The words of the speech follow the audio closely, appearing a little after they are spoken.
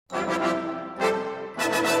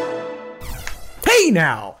Hey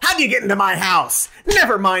now, how'd you get into my house?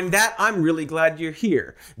 Never mind that, I'm really glad you're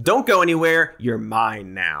here. Don't go anywhere, you're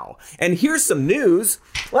mine now. And here's some news.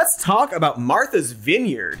 Let's talk about Martha's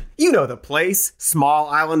Vineyard. You know the place, small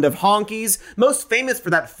island of honkies, most famous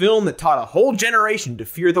for that film that taught a whole generation to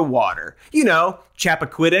fear the water. You know,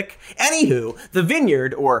 Chappaquiddick. Anywho, the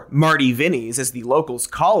Vineyard, or Marty Vinny's as the locals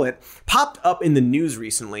call it, popped up in the news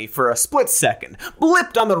recently for a split second,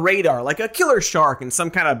 blipped on the radar like a killer shark in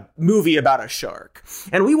some kind of movie about a shark.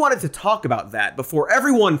 And we wanted to talk about that before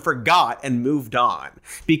everyone forgot and moved on.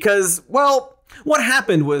 Because, well, what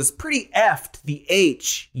happened was pretty effed the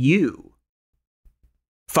HU.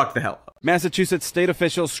 Fuck the hell up. Massachusetts state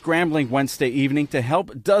officials scrambling Wednesday evening to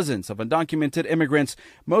help dozens of undocumented immigrants,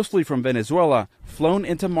 mostly from Venezuela, flown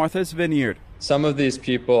into Martha's Vineyard. Some of these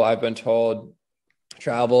people, I've been told,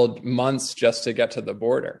 traveled months just to get to the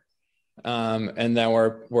border. And then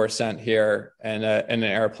were sent here in an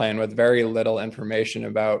airplane with very little information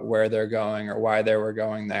about where they're going or why they were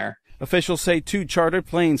going there. Officials say 2 chartered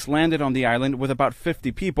planes landed on the island with about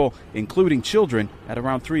 50 people, including children, at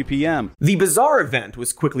around 3 p.m. The bizarre event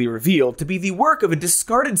was quickly revealed to be the work of a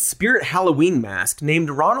discarded spirit Halloween mask named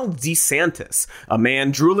Ronald DeSantis, a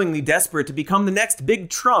man droolingly desperate to become the next big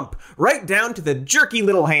Trump, right down to the jerky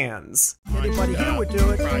little hands. Anybody here would do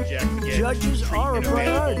it. Judges are a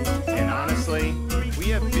priority. And honestly, we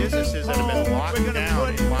have businesses that have been locked down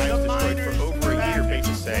and lives destroyed for over a year based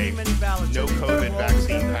to say no COVID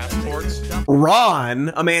vaccine passports.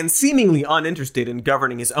 Ron, a man seemingly uninterested in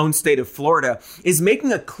governing his own state of Florida, is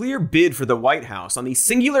making a clear bid for the White House on the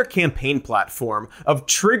singular campaign platform of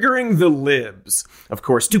triggering the libs. Of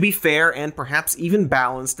course, to be fair and perhaps even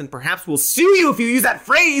balanced, and perhaps we'll sue you if you use that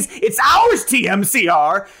phrase, it's ours,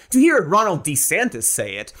 TMCR. To hear Ronald DeSantis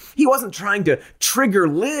say it, he wasn't trying to trigger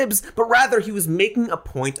libs, but rather he was making a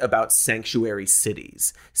point about sanctuary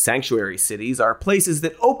cities. Sanctuary cities are places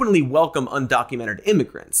that openly welcome undocumented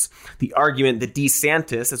immigrants. The argument that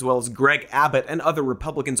DeSantis, as well as Greg Abbott and other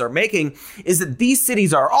Republicans are making, is that these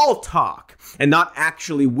cities are all talk and not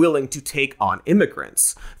actually willing to take on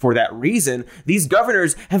immigrants. For that reason, these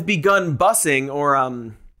governors have begun busing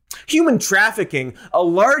or, human trafficking a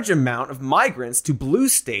large amount of migrants to blue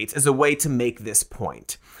states as a way to make this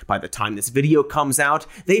point. By the time this video comes out,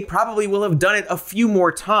 they probably will have done it a few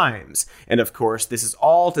more times. And of course, this is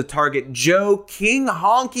all to target Joe King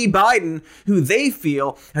Honky Biden, who they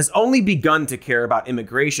feel has only begun to care about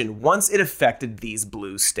immigration once it affected these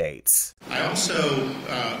blue states. I also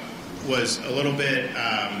was a little bit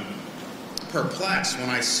perplexed when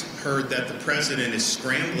I heard that the president is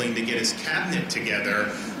scrambling to get his cabinet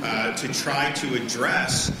together to try to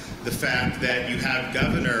address the fact that you have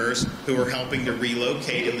governors who are helping to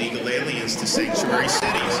relocate illegal aliens to sanctuary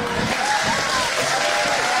cities.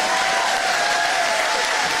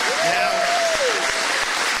 Now,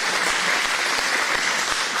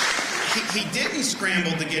 he didn't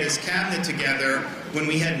scramble to get his cabinet together when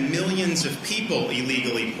we had millions of people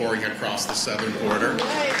illegally pouring across the southern border.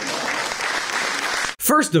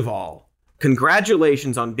 First of all,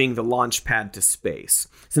 congratulations on being the launch pad to space.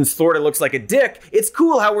 Since Florida looks like a dick, it's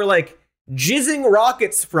cool how we're like jizzing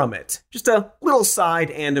rockets from it. Just a little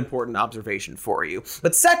side and important observation for you.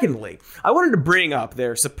 But secondly, I wanted to bring up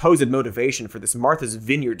their supposed motivation for this Martha's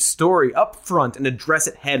Vineyard story up front and address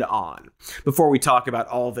it head on, before we talk about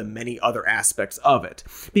all the many other aspects of it.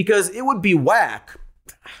 Because it would be whack.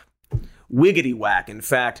 Wiggity whack, in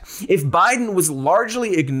fact, if Biden was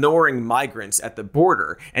largely ignoring migrants at the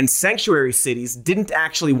border and sanctuary cities didn't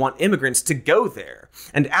actually want immigrants to go there,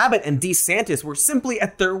 and Abbott and DeSantis were simply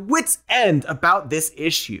at their wits' end about this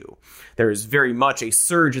issue. There is very much a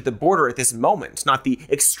surge at the border at this moment, not the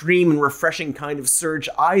extreme and refreshing kind of surge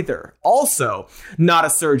either. Also, not a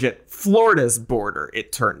surge at Florida's border,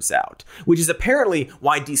 it turns out, which is apparently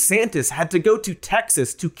why DeSantis had to go to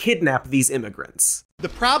Texas to kidnap these immigrants. The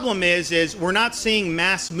problem is we're not seeing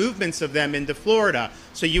mass movements of them into Florida.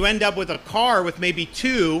 So you end up with a car with maybe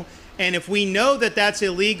 2. And if we know that that's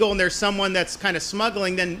illegal and there's someone that's kind of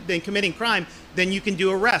smuggling, then committing crime, then you can do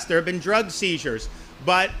arrest. There have been drug seizures.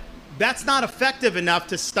 But that's not effective enough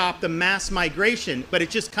to stop the mass migration, but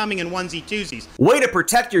it's just coming in onesie-twosies. Way to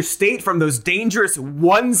protect your state from those dangerous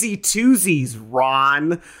onesie-twosies,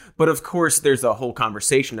 Ron. But of course, there's a whole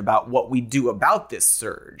conversation about what we do about this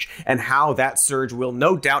surge and how that surge will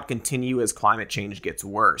no doubt continue as climate change gets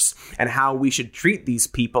worse, and how we should treat these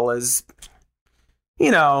people as,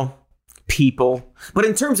 people. But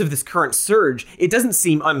in terms of this current surge, it doesn't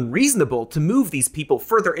seem unreasonable to move these people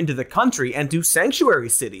further into the country and to sanctuary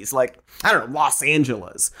cities like, I don't know, Los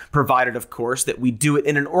Angeles, provided, of course, that we do it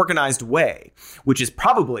in an organized way, which is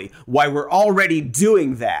probably why we're already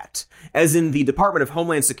doing that. As in, the Department of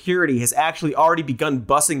Homeland Security has actually already begun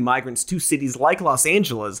busing migrants to cities like Los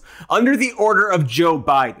Angeles under the order of Joe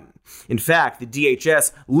Biden. In fact, the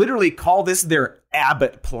DHS literally call this their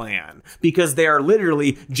Abbott plan, because they are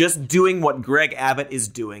literally just doing what Greg Abbott is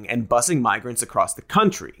doing and busing migrants across the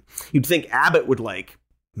country. You'd think Abbott would,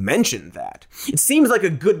 mention that. It seems like a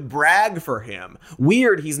good brag for him.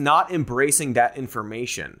 Weird he's not embracing that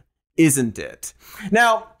information, isn't it?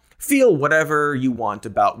 Now, feel whatever you want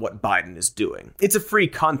about what Biden is doing. It's a free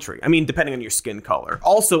country. I mean, depending on your skin color.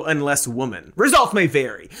 Also, unless woman. Results may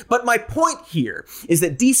vary. But my point here is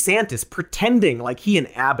that DeSantis pretending like he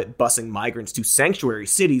and Abbott busing migrants to sanctuary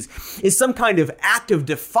cities is some kind of act of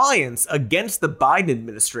defiance against the Biden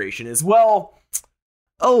administration is, well,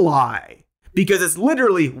 a lie. Because it's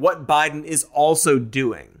literally what Biden is also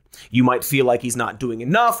doing. You might feel like he's not doing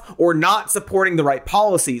enough or not supporting the right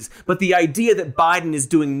policies, but the idea that Biden is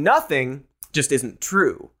doing nothing just isn't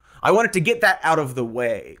true. I wanted to get that out of the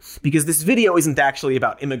way, because this video isn't actually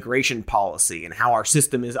about immigration policy and how our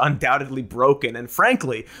system is undoubtedly broken. And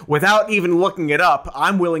frankly, without even looking it up,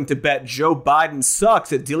 I'm willing to bet Joe Biden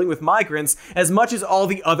sucks at dealing with migrants as much as all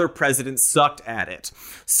the other presidents sucked at it.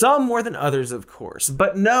 Some more than others, of course.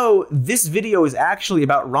 But no, this video is actually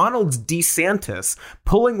about Ronald DeSantis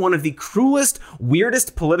pulling one of the cruelest,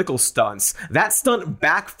 weirdest political stunts, that stunt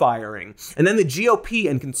backfiring, and then the GOP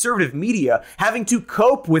and conservative media having to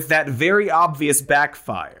cope with that very obvious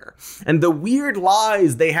backfire, and the weird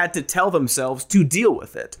lies they had to tell themselves to deal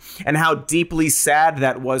with it, and how deeply sad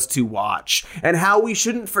that was to watch, and how we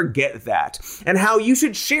shouldn't forget that, and how you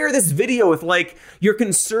should share this video with, your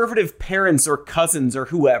conservative parents or cousins or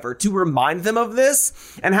whoever to remind them of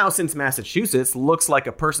this, and how since Massachusetts looks like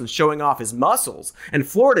a person showing off his muscles, and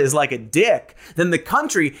Florida is like a dick, then the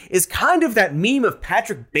country is kind of that meme of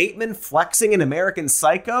Patrick Bateman flexing in American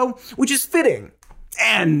Psycho, which is fitting.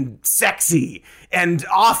 And sexy and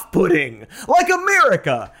off-putting, like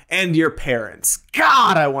America and your parents.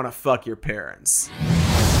 God, I want to fuck your parents.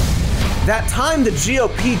 That time the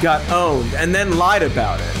GOP got owned and then lied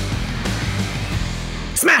about it.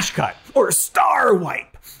 Smash cut or star wipe.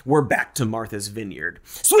 We're back to Martha's Vineyard.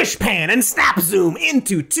 Swish pan and snap zoom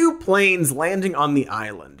into two planes landing on the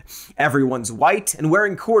island. Everyone's white and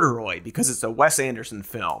wearing corduroy because it's a Wes Anderson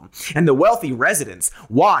film. And the wealthy residents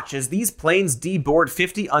watch as these planes deboard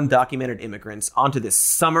 50 undocumented immigrants onto this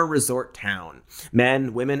summer resort town.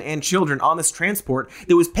 Men, women, and children on this transport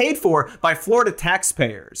that was paid for by Florida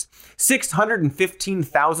taxpayers.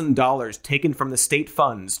 $615,000 taken from the state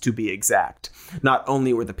funds, to be exact. Not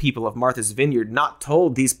only were the people of Martha's Vineyard not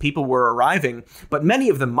told these people were arriving, but many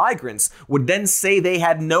of the migrants would then say they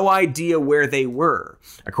had no idea where they were.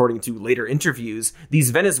 According to later interviews,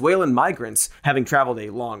 these Venezuelan migrants, having traveled a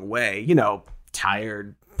long way,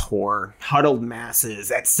 tired, poor, huddled masses,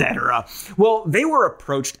 etc. Well, they were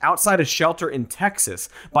approached outside a shelter in Texas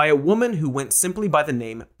by a woman who went simply by the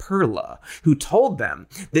name Perla, who told them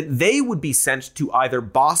that they would be sent to either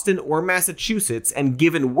Boston or Massachusetts and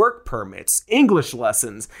given work permits, English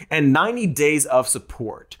lessons, and 90 days of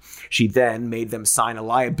support. She then made them sign a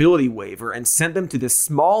liability waiver and sent them to this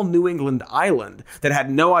small New England island that had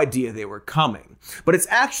no idea they were coming. But it's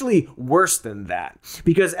actually worse than that,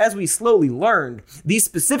 because as we slowly learned, these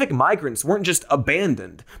specific migrants weren't just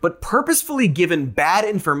abandoned, but purposefully given bad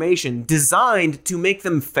information designed to make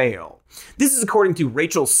them fail. This is according to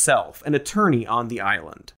Rachel Self, an attorney on the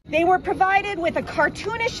island. They were provided with a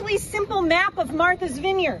cartoonishly simple map of Martha's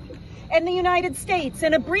Vineyard and the United States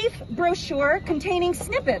and a brief brochure containing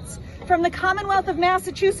snippets from the Commonwealth of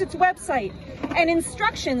Massachusetts website and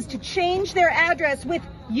instructions to change their address with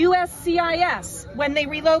USCIS when they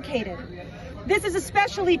relocated. This is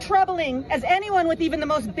especially troubling as anyone with even the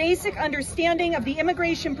most basic understanding of the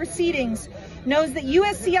immigration proceedings knows that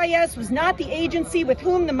USCIS was not the agency with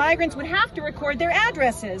whom the migrants would have to record their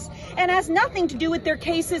addresses and has nothing to do with their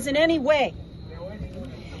cases in any way.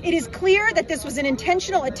 It is clear that this was an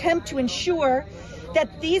intentional attempt to ensure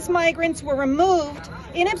that these migrants were removed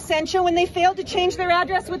in absentia when they failed to change their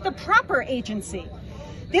address with the proper agency.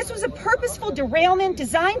 This was a purposeful derailment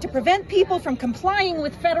designed to prevent people from complying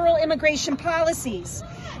with federal immigration policies.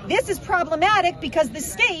 This is problematic because the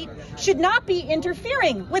state should not be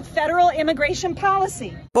interfering with federal immigration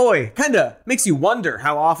policy. Boy, kinda makes you wonder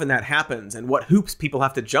how often that happens and what hoops people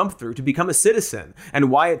have to jump through to become a citizen, and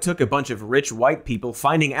why it took a bunch of rich white people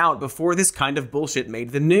finding out before this kind of bullshit made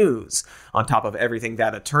the news. On top of everything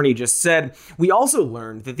that attorney just said, we also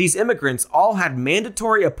learned that these immigrants all had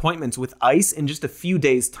mandatory appointments with ICE in just a few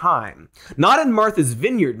days' time. Not in Martha's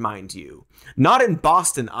Vineyard, mind you. Not in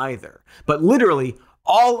Boston either, but literally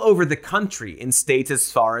all over the country in states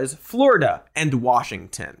as far as Florida and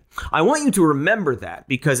Washington. I want you to remember that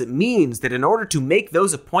because it means that in order to make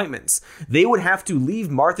those appointments, they would have to leave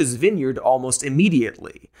Martha's Vineyard almost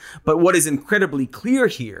immediately. But what is incredibly clear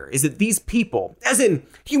here is that these people, as in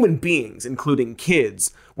human beings, including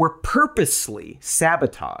kids, were purposely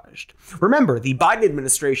sabotaged. Remember, the Biden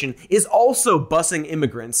administration is also busing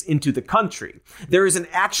immigrants into the country. There is an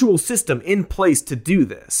actual system in place to do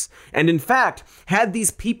this. And in fact, had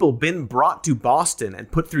these people been brought to Boston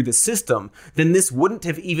and put through the system, then this wouldn't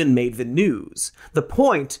have even made the news. The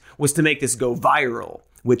point was to make this go viral,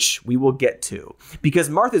 which we will get to, because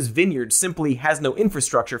Martha's Vineyard simply has no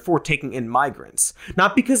infrastructure for taking in migrants.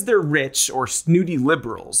 Not because they're rich or snooty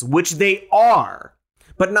liberals, which they are,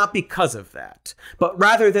 but not because of that, but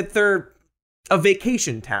rather that they're a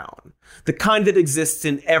vacation town, the kind that exists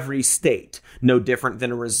in every state, no different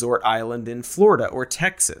than a resort island in Florida or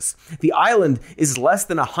Texas. The island is less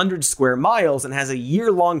than 100 square miles and has a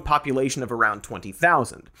year-long population of around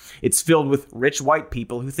 20,000. It's filled with rich white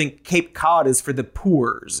people who think Cape Cod is for the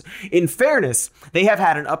poors. In fairness, they have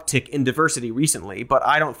had an uptick in diversity recently, but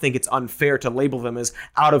I don't think it's unfair to label them as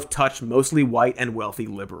out-of-touch, mostly white and wealthy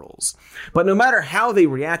liberals. But no matter how they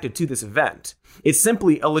reacted to this event, it's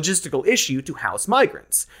simply a logistical issue to house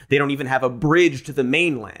migrants. They don't even have a bridge to the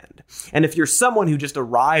mainland. And if you're someone who just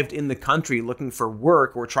arrived in the country looking for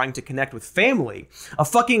work or trying to connect with family, a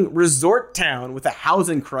fucking resort town with a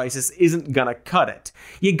housing crisis isn't gonna cut it.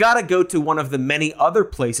 You gotta go to one of the many other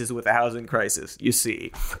places with a housing crisis, you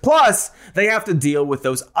see. Plus, they have to deal with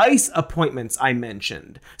those ICE appointments I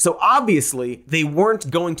mentioned. So obviously, they weren't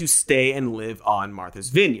going to stay and live on Martha's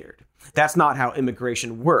Vineyard. That's not how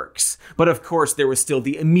immigration works. But of course, there was still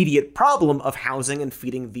the immediate problem of housing and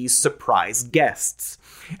feeding these surprise guests.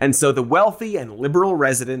 And so the wealthy and liberal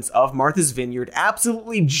residents of Martha's Vineyard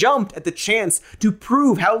absolutely jumped at the chance to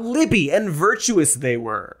prove how libby and virtuous they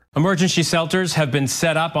were. Emergency shelters have been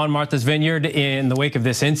set up on Martha's Vineyard in the wake of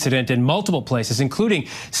this incident in multiple places, including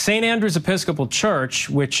St. Andrew's Episcopal Church,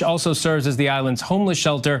 which also serves as the island's homeless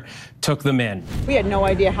shelter, took them in. We had no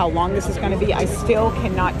idea how long this is going to be. I still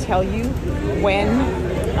cannot tell you when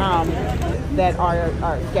that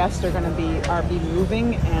our guests are going to be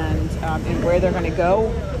moving and where they're going to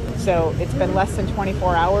go. So it's been less than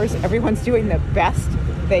 24 hours. Everyone's doing the best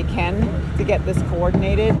they can to get this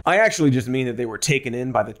coordinated. I actually just mean that they were taken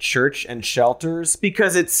in by the church and shelters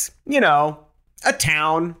because it's, a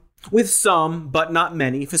town with some, but not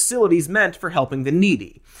many, facilities meant for helping the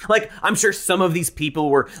needy. Like, I'm sure some of these people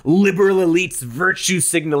were liberal elites virtue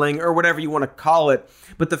signaling or whatever you want to call it,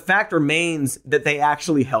 but the fact remains that they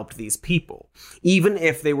actually helped these people, even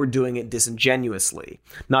if they were doing it disingenuously.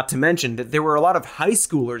 Not to mention that there were a lot of high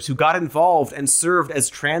schoolers who got involved and served as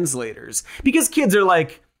translators, because kids are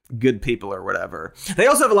like good people or whatever. They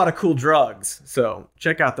also have a lot of cool drugs, so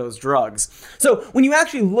check out those drugs. So when you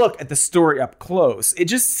actually look at the story up close, it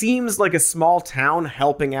just seems like a small town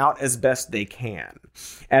helping out as best they can,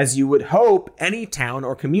 as you would hope any town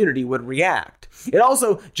or community would react. It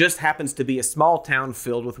also just happens to be a small town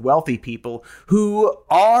filled with wealthy people who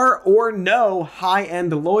are or know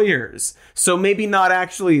high-end lawyers, so maybe not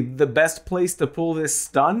actually the best place to pull this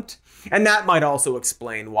stunt. And that might also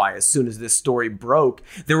explain why, as soon as this story broke,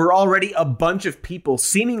 there were already a bunch of people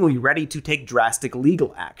seemingly ready to take drastic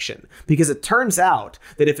legal action. Because it turns out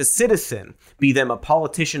that if a citizen, be them a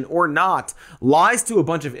politician or not, lies to a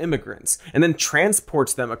bunch of immigrants and then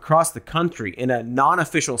transports them across the country in a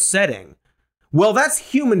non-official setting, well, that's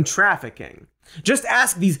human trafficking. Just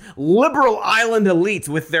ask these liberal island elites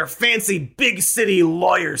with their fancy big city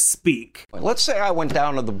lawyer speak. Let's say I went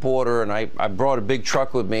down to the border and I brought a big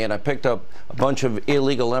truck with me and I picked up a bunch of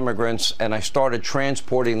illegal immigrants and I started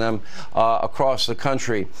transporting them across the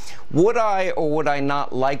country. Would I or would I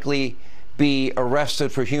not likely be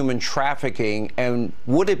arrested for human trafficking, and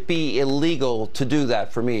would it be illegal to do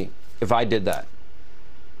that for me if I did that?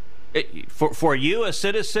 For you, a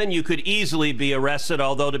citizen, you could easily be arrested,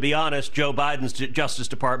 although, to be honest, Joe Biden's Justice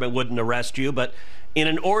Department wouldn't arrest you. But in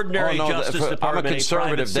an ordinary Justice Department, I'm a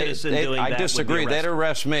conservative. I disagree. They'd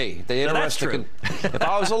arrest me. They'd arrest if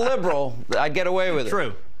I was a liberal, I'd get away with it.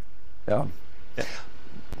 True. Yeah.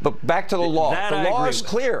 But back to the law. The law is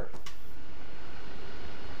clear.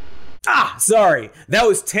 Sorry. That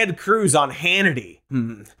was Ted Cruz on Hannity.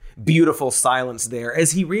 Beautiful silence there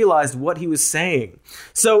as he realized what he was saying.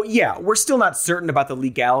 So yeah, we're still not certain about the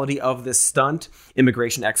legality of this stunt.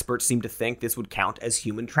 Immigration experts seem to think this would count as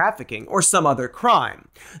human trafficking or some other crime.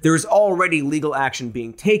 There is already legal action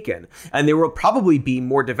being taken, and there will probably be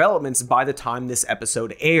more developments by the time this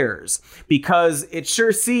episode airs, because it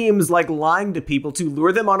sure seems like lying to people to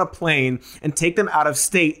lure them on a plane and take them out of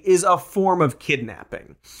state is a form of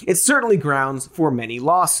kidnapping. It's certainly grounds for many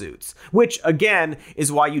lawsuits, which again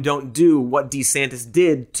is why you don't do what DeSantis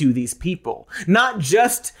did to these people. Not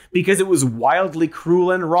just because it was wildly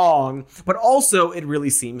cruel and wrong, but also it really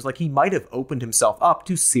seems like he might have opened himself up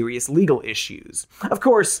to serious legal issues. Of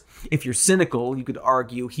course, if you're cynical, you could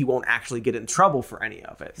argue he won't actually get in trouble for any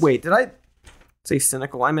of it. Wait, did I say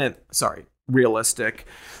cynical? I meant, realistic.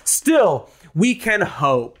 Still, we can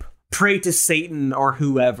hope. Pray to Satan or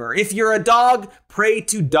whoever. If you're a dog, pray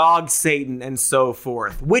to dog Satan and so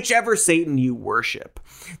forth. Whichever Satan you worship.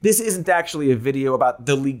 This isn't actually a video about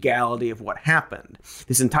the legality of what happened.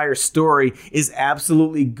 This entire story is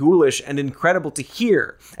absolutely ghoulish and incredible to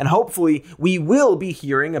hear, and hopefully we will be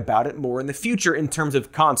hearing about it more in the future in terms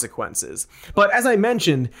of consequences. But as I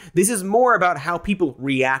mentioned, this is more about how people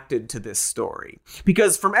reacted to this story.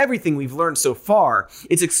 Because from everything we've learned so far,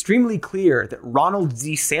 it's extremely clear that Ronald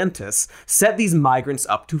DeSantis set these migrants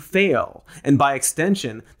up to fail, and by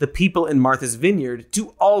extension, the people in Martha's Vineyard to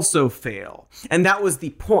also fail. And that was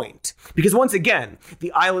the point. Because once again,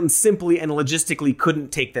 the island simply and logistically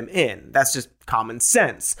couldn't take them in. That's just common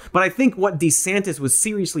sense. But I think what DeSantis was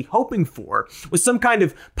seriously hoping for was some kind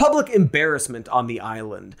of public embarrassment on the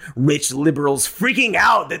island. Rich liberals freaking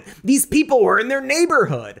out that these people were in their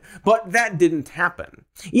neighborhood. But that didn't happen.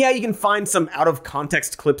 Yeah, you can find some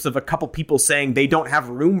out-of-context clips of a couple people saying they don't have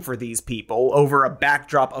room for these people over a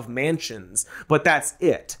backdrop of mansions, but that's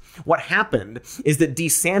it. What happened is that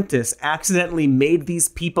DeSantis accidentally made these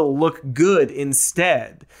people look good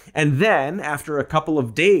instead. And then, after a couple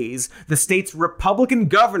of days, the state's Republican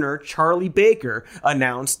governor, Charlie Baker,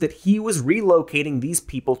 announced that he was relocating these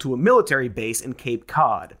people to a military base in Cape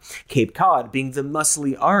Cod. Cape Cod being the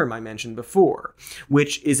muscly arm I mentioned before,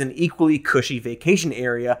 which is an equally cushy vacation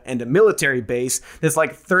area and a military base that's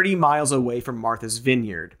like 30 miles away from Martha's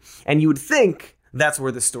Vineyard. And you would think that's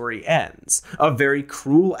where the story ends. A very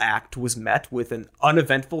cruel act was met with an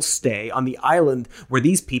uneventful stay on the island where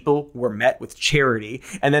these people were met with charity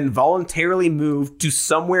and then voluntarily moved to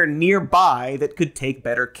somewhere nearby that could take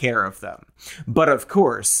better care of them. But of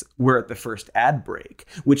course, we're at the first ad break,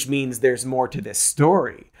 which means there's more to this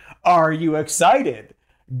story. Are you excited?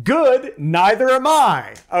 Good, neither am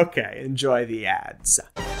I. Okay, enjoy the ads.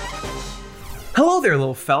 Hello there,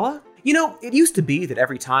 little fella. You know, it used to be that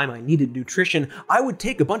every time I needed nutrition, I would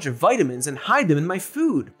take a bunch of vitamins and hide them in my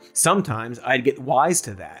food. Sometimes I'd get wise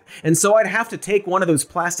to that, and so I'd have to take one of those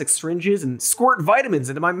plastic syringes and squirt vitamins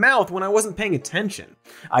into my mouth when I wasn't paying attention.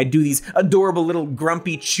 I'd do these adorable little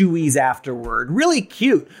grumpy chewies afterward, really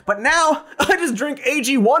cute, but now I just drink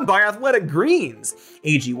AG1 by Athletic Greens.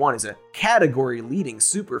 AG1 is a category-leading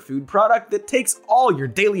superfood product that takes all your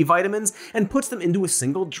daily vitamins and puts them into a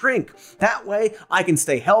single drink. That way, I can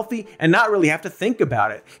stay healthy and not really have to think about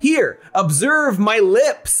it. Here, observe my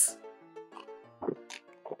lips.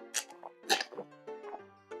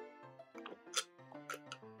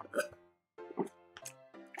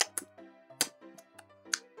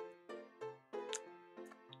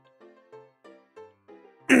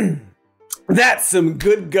 That's some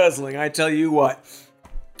good guzzling, I tell you what.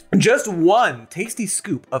 Just one tasty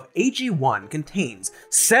scoop of AG1 contains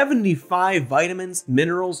 75 vitamins,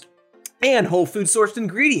 minerals, and whole food sourced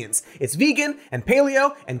ingredients. It's vegan and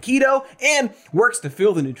paleo and keto and works to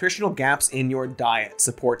fill the nutritional gaps in your diet.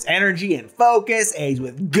 Supports energy and focus, aids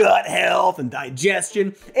with gut health and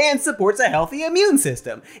digestion, and supports a healthy immune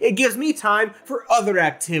system. It gives me time for other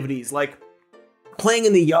activities like playing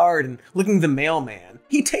in the yard and looking at the mailman.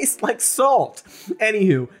 He tastes like salt.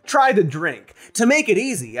 Anywho, try the drink. To make it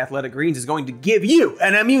easy, Athletic Greens is going to give you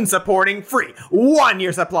an immune-supporting free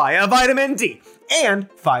 1-year supply of vitamin D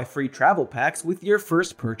and 5 free travel packs with your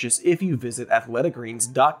first purchase if you visit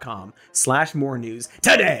athleticgreens.com/more-news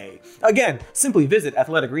today. Again, simply visit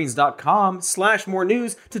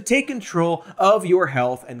athleticgreens.com/more-news to take control of your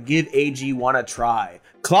health and give AG1 a try.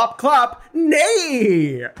 Clop, clop,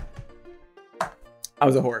 nay! I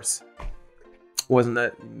was a horse. Wasn't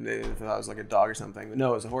that? I thought I was like a dog or something.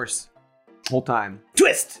 No, it was a horse. Whole time.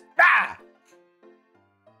 Twist! Ah!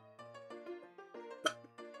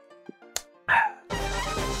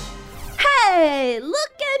 Hey, look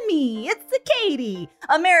at me. It's the Katie,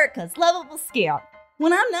 America's lovable scamp.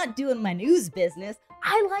 When I'm not doing my news business,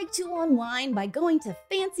 I like to unwind by going to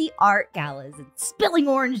fancy art galas and spilling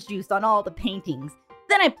orange juice on all the paintings.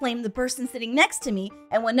 Then I blame the person sitting next to me,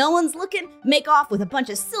 and when no one's looking, make off with a bunch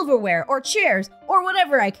of silverware or chairs or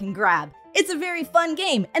whatever I can grab. It's a very fun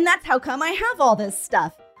game, and that's how come I have all this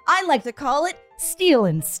stuff. I like to call it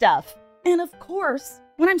stealing stuff. And of course,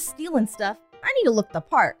 when I'm stealing stuff, I need to look the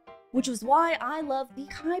part, which is why I love the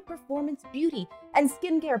high-performance beauty and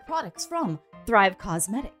skincare products from Thrive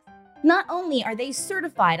Causemetics. Not only are they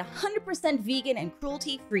certified 100% vegan and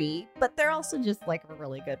cruelty-free, but they're also just like a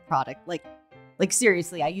really good product. Like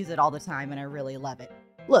seriously, I use it all the time and I really love it.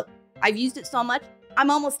 Look, I've used it so much, I'm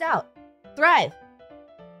almost out. Thrive.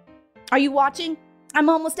 Are you watching? I'm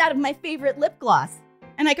almost out of my favorite lip gloss.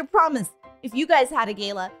 And I can promise, if you guys had a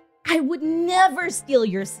gala, I would never steal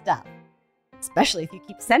your stuff. Especially if you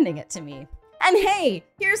keep sending it to me. And hey,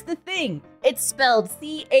 here's the thing. It's spelled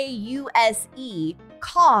C-A-U-S-E,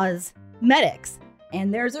 Causemetics.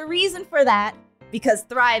 And there's a reason for that. Because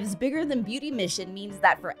Thrive's bigger than beauty mission means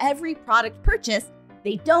that for every product purchased,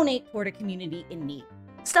 they donate toward a community in need.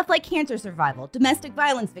 Stuff like cancer survival, domestic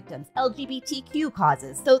violence victims, LGBTQ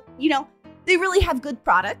causes. So, they really have good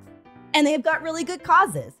products and they have got really good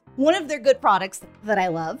causes. One of their good products that I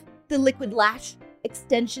love, the Liquid Lash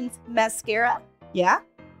Extensions Mascara,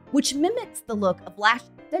 which mimics the look of lash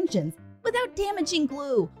extensions without damaging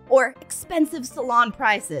glue or expensive salon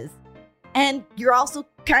prices. And you're also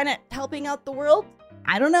kind of helping out the world?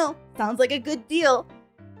 I don't know. Sounds like a good deal.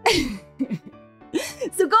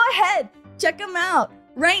 So go ahead, check them out.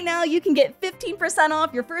 Right now, you can get 15%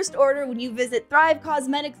 off your first order when you visit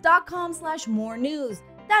thrivecausemetics.com/more news.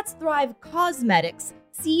 That's Thrive Causemetics,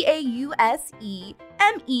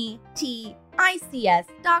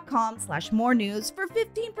 CAUSEMETICS.com/more news for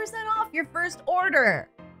 15% off your first order.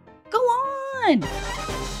 Go on!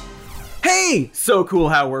 Hey, so cool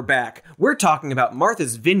how we're back. We're talking about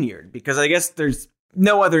Martha's Vineyard because I guess there's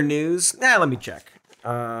no other news. Let me check.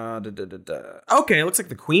 Okay, looks like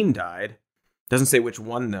the queen died. Doesn't say which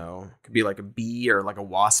one though. Could be like a bee or like a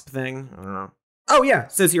wasp thing. I don't know. Oh yeah,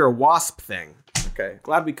 it says here a wasp thing. Okay,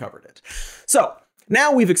 glad we covered it. So,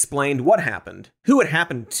 now we've explained what happened, who it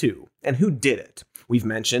happened to, and who did it. We've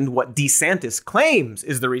mentioned what DeSantis claims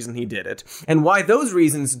is the reason he did it, and why those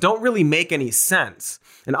reasons don't really make any sense.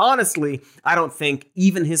 And honestly, I don't think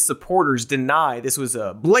even his supporters deny this was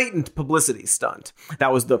a blatant publicity stunt.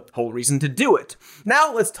 That was the whole reason to do it.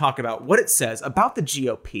 Now let's talk about what it says about the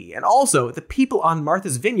GOP, and also the people on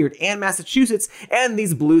Martha's Vineyard and Massachusetts and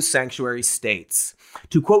these blue sanctuary states.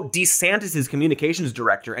 To quote DeSantis' communications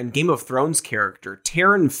director and Game of Thrones character,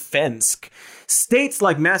 Taryn Fensk, states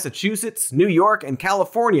like Massachusetts, New York, and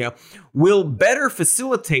California will better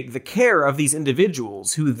facilitate the care of these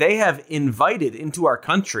individuals who they have invited into our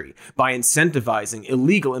country by incentivizing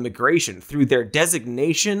illegal immigration through their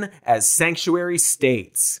designation as sanctuary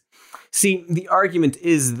states. See, the argument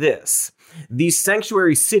is this. These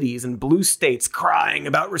sanctuary cities and blue states crying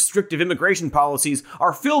about restrictive immigration policies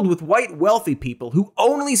are filled with white wealthy people who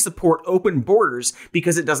only support open borders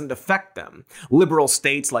because it doesn't affect them. Liberal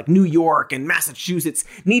states like New York and Massachusetts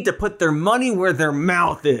need to put their money where their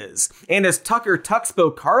mouth is. And as Tucker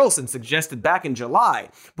Tuxpo Carlson suggested back in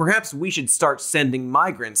July, perhaps we should start sending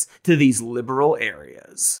migrants to these liberal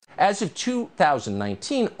areas. As of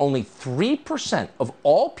 2019, only 3% of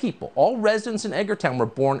all people, all residents in Edgartown were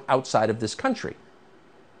born outside of this country.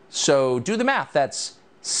 So do the math. That's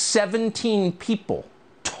 17 people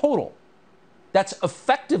total. That's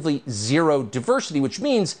effectively zero diversity, which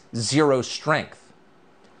means zero strength.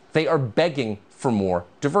 They are begging for more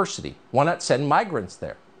diversity. Why not send migrants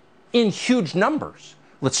there in huge numbers?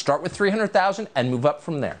 Let's start with 300,000 and move up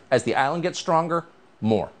from there. As the island gets stronger,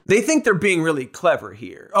 more. They think they're being really clever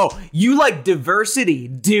here. Oh, you like diversity,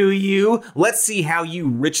 do you? Let's see how you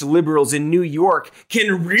rich liberals in New York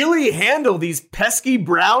can really handle these pesky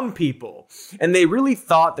brown people. And they really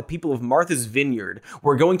thought the people of Martha's Vineyard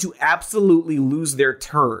were going to absolutely lose their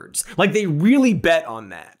turds. Like they really bet on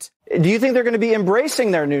that. Do you think they're going to be embracing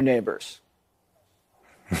their new neighbors?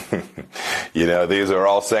 You know, these are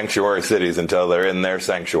all sanctuary cities until they're in their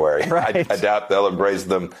sanctuary. Right. I doubt they'll embrace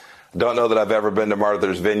them Don't know that I've ever been to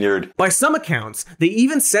Martha's Vineyard. By some accounts, they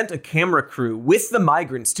even sent a camera crew with the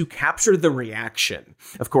migrants to capture the reaction.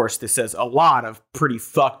 Of course, this says a lot of pretty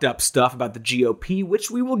fucked up stuff about the GOP, which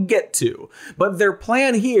we will get to. But their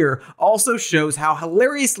plan here also shows how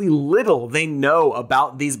hilariously little they know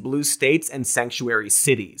about these blue states and sanctuary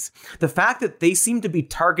cities. The fact that they seem to be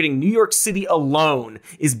targeting New York City alone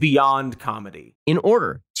is beyond comedy. In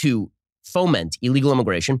order to foment illegal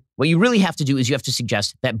immigration, what you really have to do is you have to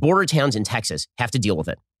suggest that border towns in Texas have to deal with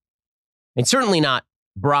it. And certainly not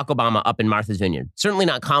Barack Obama up in Martha's Vineyard. Certainly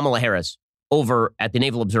not Kamala Harris over at the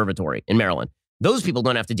Naval Observatory in Maryland. Those people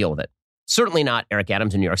don't have to deal with it. Certainly not Eric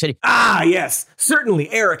Adams in New York City. Ah, yes. Certainly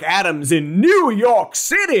Eric Adams in New York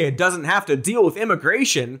City doesn't have to deal with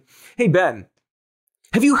immigration. Hey, Ben,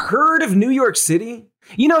 have you heard of New York City?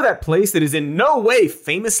 You know that place that is in no way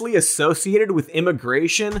famously associated with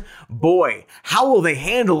immigration? Boy, how will they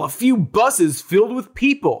handle a few buses filled with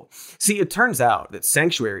people? See, it turns out that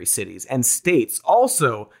sanctuary cities and states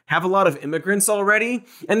also have a lot of immigrants already,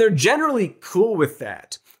 and they're generally cool with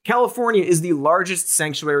that. California is the largest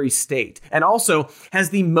sanctuary state and also has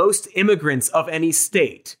the most immigrants of any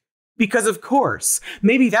state. Because of course,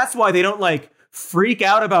 maybe that's why they don't freak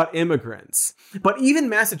out about immigrants. But even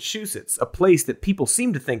Massachusetts, a place that people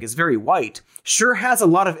seem to think is very white, sure has a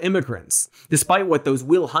lot of immigrants. Despite what those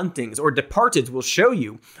Will Huntings or Departeds will show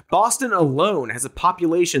you, Boston alone has a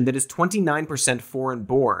population that is 29%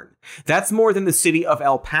 foreign-born. That's more than the city of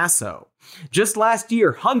El Paso. Just last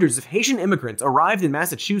year, hundreds of Haitian immigrants arrived in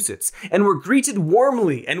Massachusetts and were greeted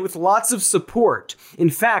warmly and with lots of support.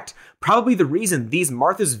 In fact, probably the reason these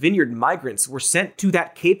Martha's Vineyard migrants were sent to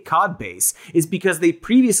that Cape Cod base is because they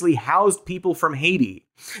previously housed people from Haiti.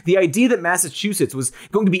 The idea that Massachusetts was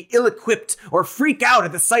going to be ill-equipped or freak out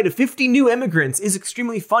at the sight of 50 new immigrants is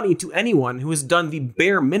extremely funny to anyone who has done the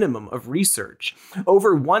bare minimum of research.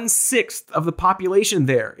 Over 1/6 of the population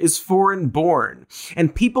there is foreign-born,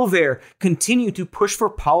 and people there continue to push for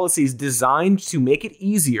policies designed to make it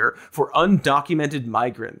easier for undocumented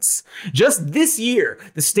migrants. Just this year,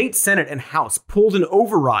 the state Senate and House pulled an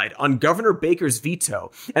override on Governor Baker's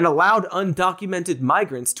veto and allowed undocumented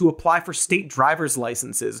migrants to apply for state driver's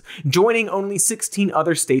licenses, joining only 16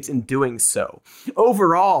 other states in doing so.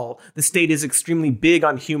 Overall, the state is extremely big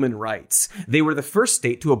on human rights. They were the first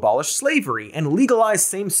state to abolish slavery and legalize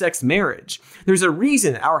same-sex marriage. There's a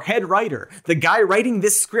reason our head writer, the guy writing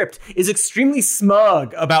this script, is extremely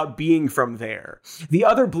smug about being from there. The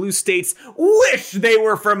other blue states wish they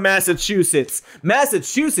were from Massachusetts.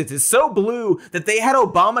 Massachusetts is so blue that they had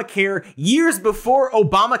Obamacare years before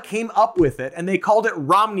Obama came up with it, and they called it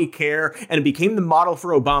Romney Care, and it became the model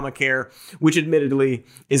for Obamacare, which admittedly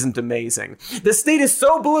isn't amazing. The state is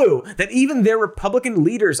so blue that even their Republican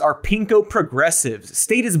leaders are pinko progressives.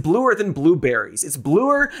 State is bluer than blueberries. It's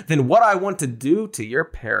bluer than what I want to do to your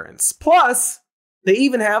parents. Plus, they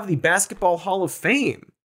even have the Basketball Hall of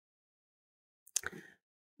Fame.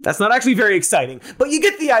 That's not actually very exciting, but you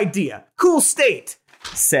get the idea. Cool state,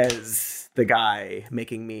 says the guy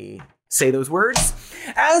making me say those words.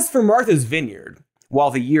 As for Martha's Vineyard, while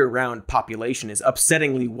the year-round population is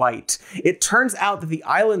upsettingly white, it turns out that the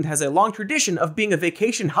island has a long tradition of being a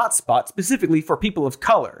vacation hotspot specifically for people of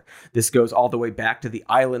color. This goes all the way back to the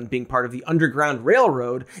island being part of the Underground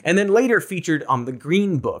Railroad, and then later featured on the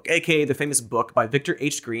Green Book, aka the famous book by Victor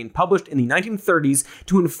H. Green, published in the 1930s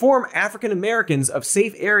to inform African Americans of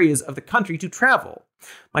safe areas of the country to travel.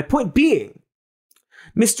 My point being,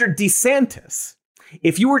 Mr. DeSantis,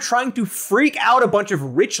 if you were trying to freak out a bunch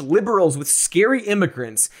of rich liberals with scary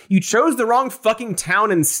immigrants, you chose the wrong fucking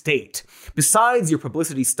town and state. Besides your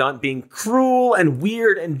publicity stunt being cruel and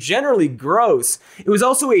weird and generally gross, it was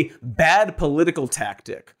also a bad political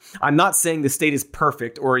tactic. I'm not saying the state is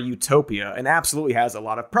perfect or a utopia and absolutely has a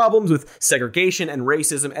lot of problems with segregation and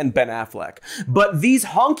racism and Ben Affleck. But these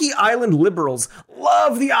honky island liberals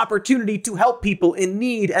love the opportunity to help people in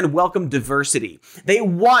need and welcome diversity. They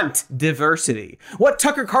want diversity. What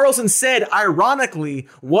Tucker Carlson said, ironically,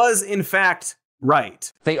 was in fact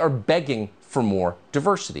right. They are begging for more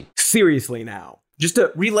diversity. Seriously now, just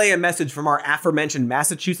to relay a message from our aforementioned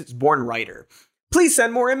Massachusetts-born writer. Please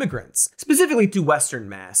send more immigrants, specifically to Western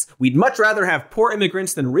Mass. We'd much rather have poor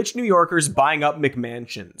immigrants than rich New Yorkers buying up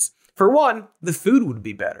McMansions. For one, the food would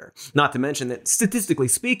be better. Not to mention that, statistically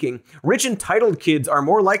speaking, rich entitled kids are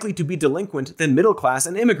more likely to be delinquent than middle-class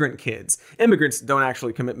and immigrant kids. Immigrants don't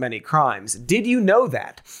actually commit many crimes. Did you know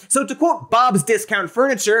that? So to quote Bob's Discount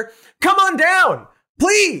Furniture, come on down,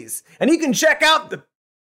 please! And you can check out the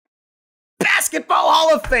Basketball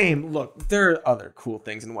Hall of Fame. Look, there are other cool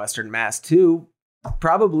things in Western Mass, too.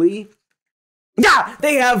 Probably. Yeah,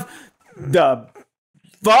 they have the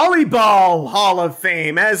Volleyball Hall of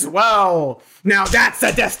Fame as well. Now that's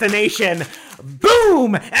a destination.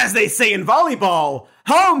 Boom, as they say in volleyball,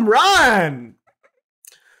 home run.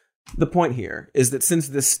 The point here is that since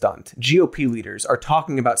this stunt, GOP leaders are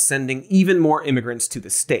talking about sending even more immigrants to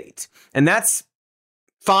the state. And that's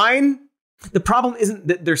fine. The problem isn't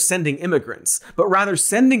that they're sending immigrants, but rather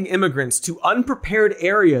sending immigrants to unprepared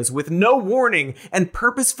areas with no warning and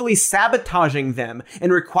purposefully sabotaging them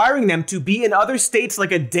and requiring them to be in other states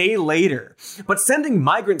like a day later. But sending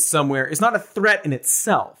migrants somewhere is not a threat in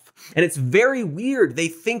itself. And it's very weird they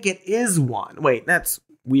think it is one. Wait, that's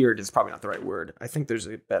weird is probably not the right word. I think there's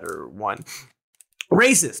a better one.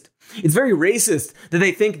 Racist. It's very racist that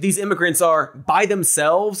they think these immigrants are, by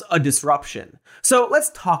themselves, a disruption. So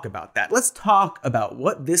let's talk about that. Let's talk about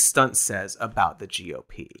what this stunt says about the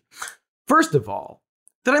GOP. First of all,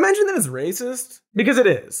 did I mention that it's racist? Because it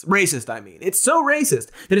is. Racist, I mean. It's so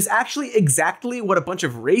racist that it's actually exactly what a bunch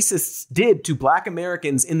of racists did to black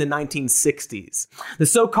Americans in the 1960s. The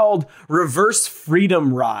so-called reverse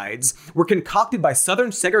freedom rides were concocted by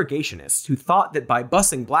Southern segregationists who thought that by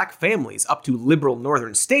busing black families up to liberal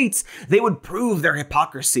northern states, they would prove their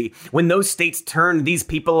hypocrisy when those states turned these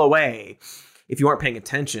people away. If you aren't paying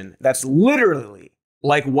attention, that's literally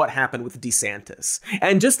like what happened with DeSantis.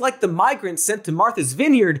 And just like the migrants sent to Martha's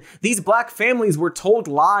Vineyard, these black families were told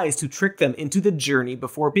lies to trick them into the journey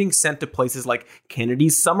before being sent to places like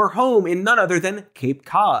Kennedy's summer home in none other than Cape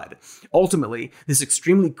Cod. Ultimately, this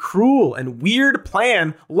extremely cruel and weird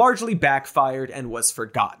plan largely backfired and was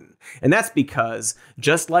forgotten. And that's because,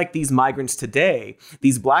 just like these migrants today,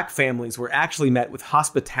 these black families were actually met with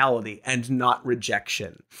hospitality and not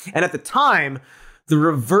rejection. And at the time, the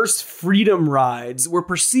reverse freedom rides were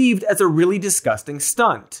perceived as a really disgusting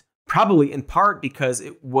stunt, probably in part because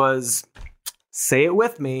it was, say it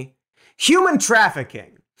with me, human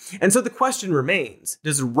trafficking. And so the question remains,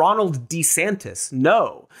 does Ronald DeSantis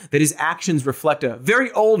know that his actions reflect a very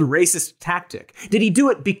old racist tactic? Did he do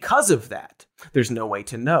it because of that? There's no way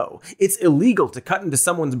to know. It's illegal to cut into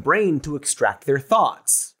someone's brain to extract their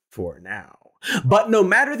thoughts, for now. But no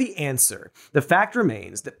matter the answer, the fact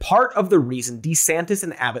remains that part of the reason DeSantis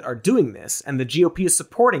and Abbott are doing this, and the GOP is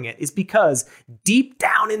supporting it, is because deep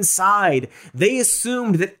down inside, they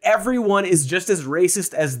assumed that everyone is just as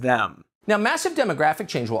racist as them. Now, massive demographic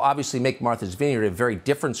change will obviously make Martha's Vineyard a very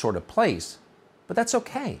different sort of place, but that's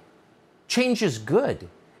okay. Change is good.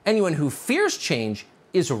 Anyone who fears change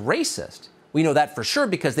is racist. We know that for sure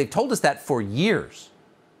because they've told us that for years.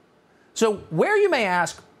 So where, you may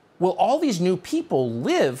ask, will all these new people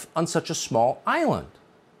live on such a small island?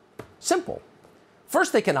 Simple.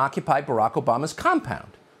 First, they can occupy Barack Obama's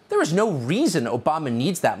compound. There is no reason Obama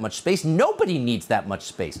needs that much space. Nobody needs that much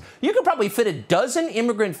space. You could probably fit a dozen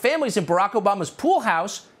immigrant families in Barack Obama's pool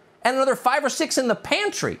house and another 5 or 6 in the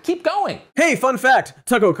pantry. Keep going. Hey, fun fact,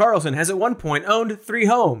 Tucker Carlson has at one point owned 3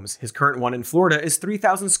 homes. His current one in Florida is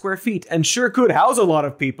 3,000 square feet and sure could house a lot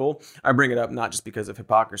of people. I bring it up not just because of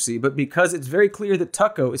hypocrisy, but because it's very clear that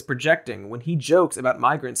Tucker is projecting when he jokes about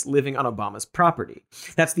migrants living on Obama's property.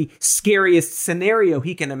 That's the scariest scenario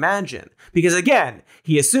he can imagine. Because again,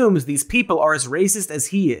 he assumes these people are as racist as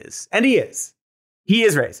he is. And he is. He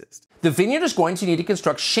is racist. The Vineyard is going to need to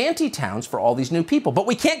construct shanty towns for all these new people, but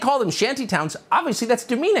we can't call them shanty towns. Obviously, that's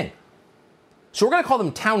demeaning. So we're going to call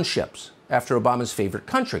them townships after Obama's favorite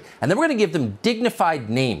country. And then we're going to give them dignified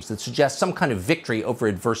names that suggest some kind of victory over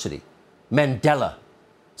adversity. Mandela,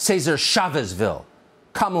 Cesar Chavezville,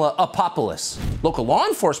 Kamala Apopolis. Local law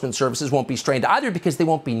enforcement services won't be strained either because they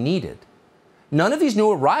won't be needed. None of these new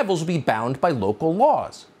arrivals will be bound by local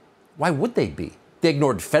laws. Why would they be? They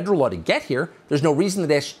ignored federal law to get here. There's no reason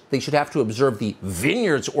that they should have to observe the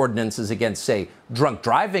Vineyard's ordinances against, say, drunk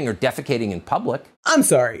driving or defecating in public. I'm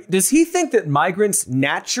sorry, does he think that migrants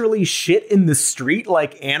naturally shit in the street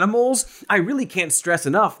like animals? I really can't stress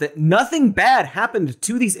enough that nothing bad happened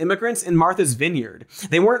to these immigrants in Martha's Vineyard.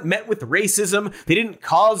 They weren't met with racism, they didn't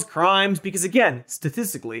cause crimes, because again,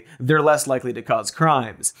 statistically, they're less likely to cause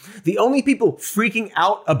crimes. The only people freaking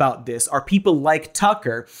out about this are people like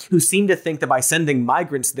Tucker, who seem to think that by sending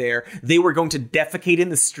migrants there, they were going to defecate in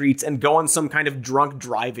the streets and go on some kind of drunk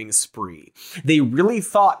driving spree. They really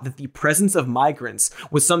thought that the presence of migrants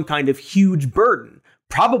was some kind of huge burden,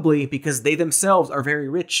 probably because they themselves are very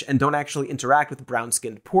rich and don't actually interact with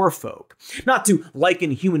brown-skinned poor folk. Not to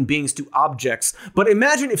liken human beings to objects, but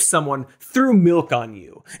imagine if someone threw milk on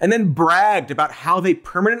you and then bragged about how they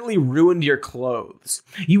permanently ruined your clothes.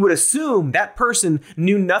 You would assume that person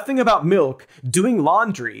knew nothing about milk, doing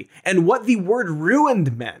laundry, and what the word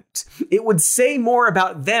ruined meant. It would say more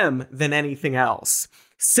about them than anything else.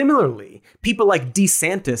 Similarly, people like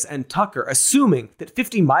DeSantis and Tucker assuming that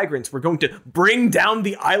 50 migrants were going to bring down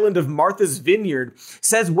the island of Martha's Vineyard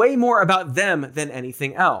says way more about them than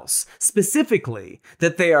anything else. Specifically,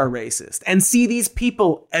 that they are racist and see these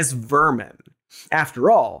people as vermin.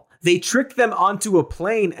 After all, they tricked them onto a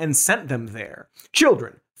plane and sent them there.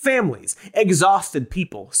 Children, families, exhausted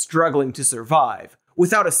people struggling to survive.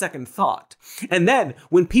 Without a second thought. And then,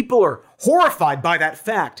 when people are horrified by that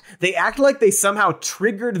fact, they act like they somehow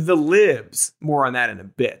triggered the libs. More on that in a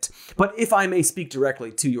bit. But if I may speak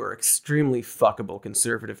directly to your extremely fuckable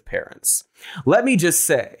conservative parents, let me just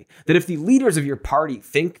say that if the leaders of your party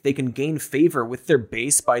think they can gain favor with their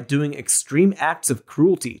base by doing extreme acts of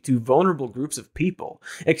cruelty to vulnerable groups of people,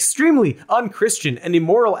 extremely unchristian and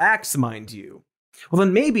immoral acts, mind you, well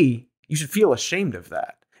then maybe you should feel ashamed of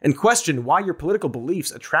that. And question why your political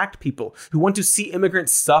beliefs attract people who want to see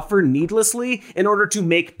immigrants suffer needlessly in order to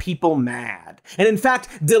make people mad. And in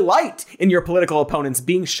fact, delight in your political opponents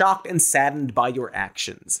being shocked and saddened by your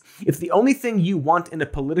actions. If the only thing you want in a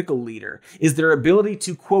political leader is their ability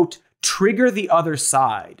to, quote, trigger the other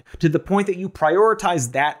side to the point that you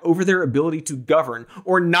prioritize that over their ability to govern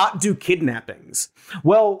or not do kidnappings,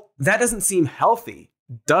 well, that doesn't seem healthy,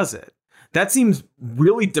 does it? That seems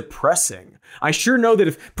really depressing. I sure know that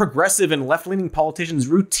if progressive and left-leaning politicians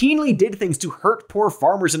routinely did things to hurt poor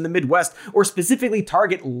farmers in the Midwest or specifically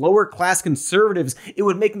target lower-class conservatives, it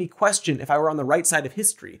would make me question if I were on the right side of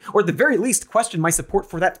history, or at the very least question my support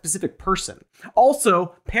for that specific person.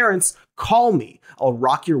 Also, parents, call me. I'll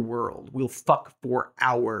rock your world. We'll fuck for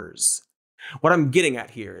hours. What I'm getting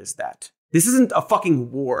at here is that this isn't a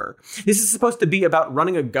fucking war. This is supposed to be about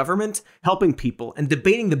running a government, helping people, and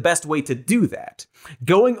debating the best way to do that.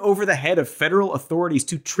 Going over the head of federal authorities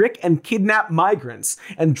to trick and kidnap migrants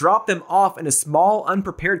and drop them off in a small,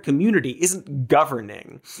 unprepared community isn't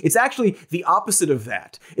governing. It's actually the opposite of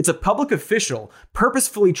that. It's a public official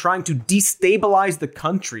purposefully trying to destabilize the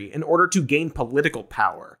country in order to gain political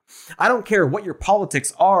power. I don't care what your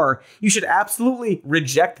politics are, you should absolutely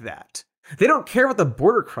reject that. They don't care about the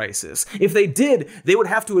border crisis. If they did, they would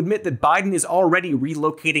have to admit that Biden is already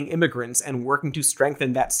relocating immigrants and working to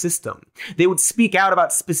strengthen that system. They would speak out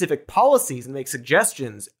about specific policies and make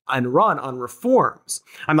suggestions and run on reforms.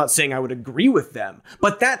 I'm not saying I would agree with them,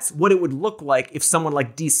 but that's what it would look like if someone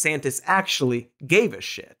like DeSantis actually gave a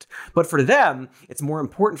shit. But for them, it's more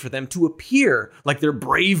important for them to appear like they're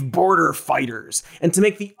brave border fighters and to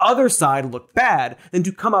make the other side look bad than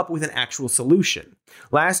to come up with an actual solution.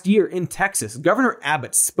 Last year in Texas, Governor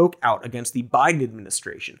Abbott spoke out against the Biden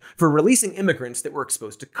administration for releasing immigrants that were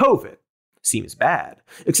exposed to COVID. Seems bad.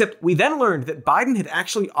 Except we then learned that Biden had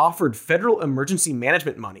actually offered federal emergency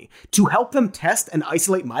management money to help them test and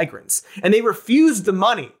isolate migrants, and they refused the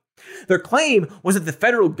money. Their claim was that the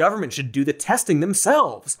federal government should do the testing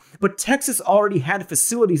themselves, but Texas already had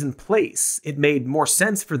facilities in place. It made more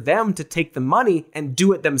sense for them to take the money and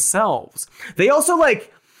do it themselves. They also,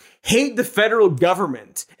 hate the federal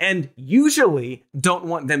government and usually don't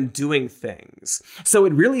want them doing things. So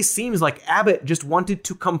it really seems like Abbott just wanted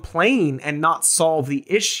to complain and not solve the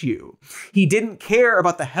issue. He didn't care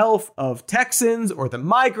about the health of Texans or the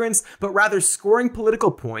migrants, but rather scoring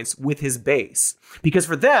political points with his base. Because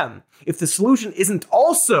for them, if the solution isn't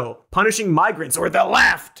also punishing migrants or the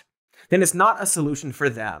left, then it's not a solution for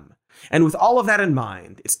them. And with all of that in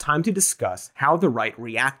mind, it's time to discuss how the right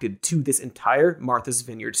reacted to this entire Martha's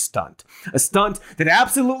Vineyard stunt. A stunt that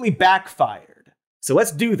absolutely backfired. So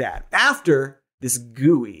let's do that after this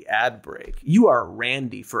gooey ad break. You are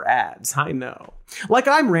Randy for ads, I know. Like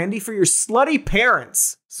I'm Randy for your slutty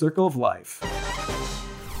parents. Circle of life.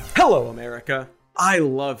 Hello, America. I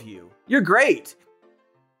love you. You're great.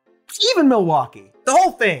 Even Milwaukee. The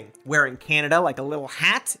whole thing. Wearing Canada like a little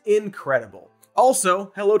hat. Incredible.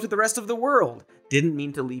 Also, hello to the rest of the world. Didn't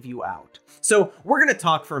mean to leave you out. So we're going to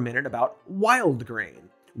talk for a minute about Wild Grain.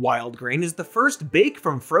 Wild Grain is the first bake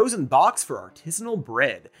from frozen box for artisanal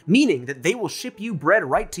bread, meaning that they will ship you bread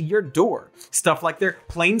right to your door. Stuff like their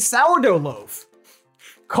plain sourdough loaf.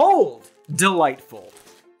 Cold, delightful.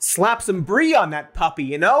 Slap some brie on that puppy,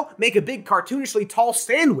 you know? Make a big cartoonishly tall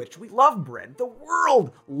sandwich. We love bread. The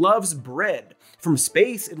world loves bread. From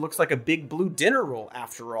space, it looks like a big blue dinner roll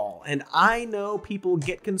after all. And I know people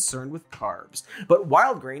get concerned with carbs, but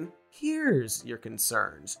Wild Grain hears your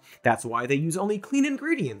concerns. That's why they use only clean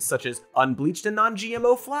ingredients such as unbleached and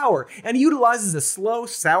non-GMO flour and utilizes a slow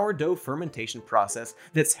sourdough fermentation process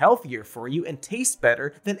that's healthier for you and tastes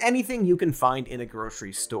better than anything you can find in a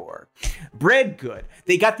grocery store. Bread good.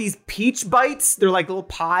 They got these peach bites. They're like little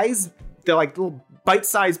pies. They're like little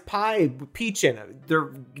bite-sized pie with peach in it.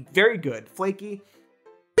 They're very good. Flaky.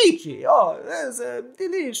 peachy. Oh, that's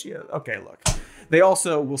delicious. Okay, look. They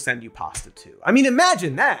also will send you pasta too. I mean,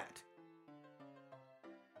 imagine that.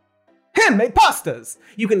 Handmade pastas!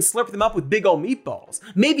 You can slurp them up with big ol' meatballs.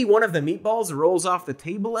 Maybe one of the meatballs rolls off the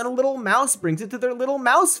table and a little mouse brings it to their little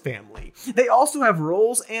mouse family. They also have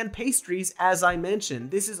rolls and pastries, as I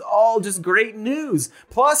mentioned. This is all just great news.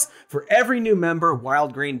 Plus, for every new member,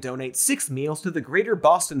 Wild Grain donates 6 meals to the Greater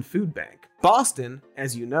Boston Food Bank. Boston,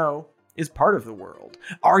 as you know, is part of the world.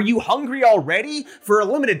 Are you hungry already? For a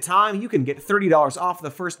limited time, you can get $30 off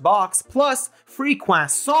the first box, plus free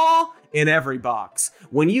croissant in every box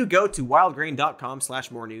when you go to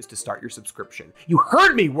wildgrain.com/more news to start your subscription. You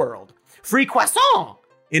heard me, world! Free croissant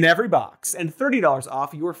in every box and $30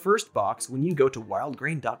 off your first box when you go to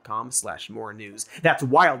wildgrain.com/more news. That's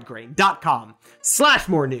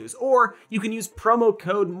wildgrain.com/more news. Or you can use promo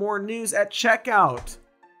code more news at checkout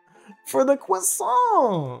for the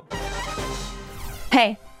croissant.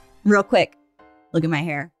 Hey, real quick, look at my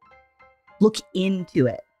hair. Look into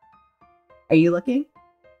it. Are you looking?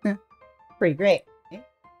 Pretty great.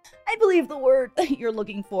 I believe the word that you're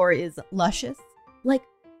looking for is luscious, like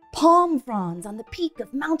palm fronds on the peak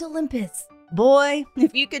of Mount Olympus. Boy,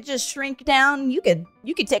 if you could just shrink down, you could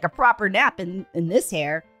take a proper nap in this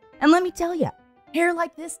hair. And let me tell you, hair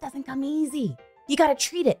like this doesn't come easy. You gotta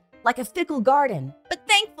treat it like a fickle garden. But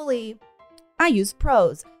thankfully, I use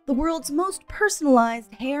Prose, the world's most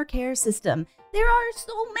personalized hair care system. There are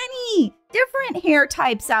so many different hair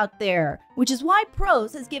types out there, which is why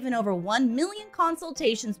Prose has given over 1 million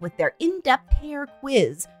consultations with their in-depth hair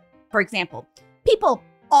quiz. For example, people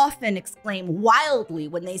often exclaim wildly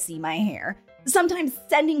when they see my hair, sometimes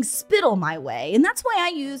sending spittle my way, and that's why I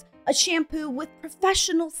use a shampoo with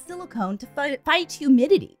professional silicone to fight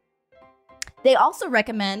humidity. They also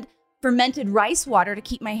recommend fermented rice water to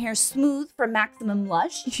keep my hair smooth for maximum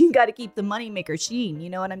lush. You gotta keep the moneymaker sheen, you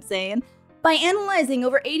know what I'm saying? By analyzing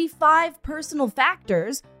over 85 personal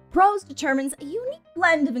factors, Prose determines a unique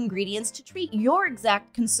blend of ingredients to treat your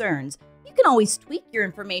exact concerns. You can always tweak your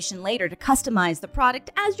information later to customize the product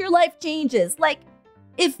as your life changes. Like,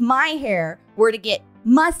 if my hair were to get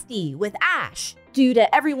musty with ash due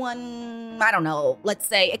to everyone, I don't know, let's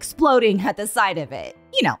say exploding at the sight of it.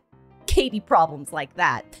 You know, Katie problems like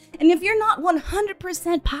that. And if you're not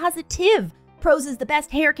 100% positive Prose is the best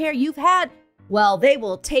hair care you've had, well, they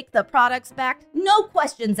will take the products back, no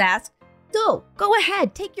questions asked. So go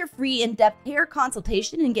ahead, take your free in-depth hair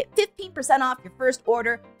consultation and get 15% off your first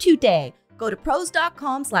order today. Go to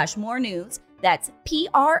prose.com/more news. That's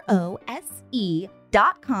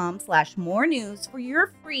PROSE.com/more news for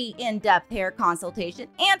your free in-depth hair consultation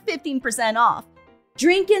and 15% off.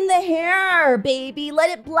 Drink in the hair, baby.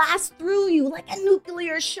 Let it blast through you like a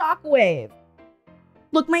nuclear shockwave.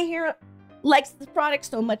 Look, my hair likes the product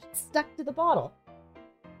so much it's stuck to the bottle.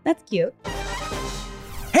 That's cute.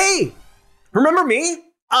 Hey, remember me?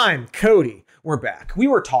 I'm Cody. We're back. We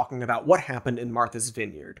were talking about what happened in Martha's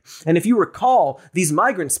Vineyard. And if you recall, these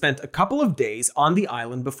migrants spent a couple of days on the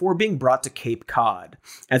island before being brought to Cape Cod.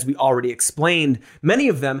 As we already explained, many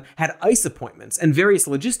of them had ICE appointments and various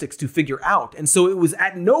logistics to figure out, and so it was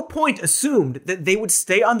at no point assumed that they would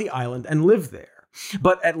stay on the island and live there.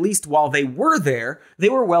 But at least while they were there, they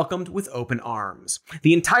were welcomed with open arms.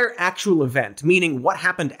 The entire actual event, meaning what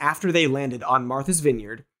happened after they landed on Martha's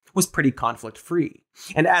Vineyard, was pretty conflict-free.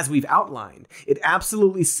 And as we've outlined, it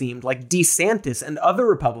absolutely seemed like DeSantis and other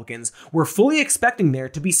Republicans were fully expecting there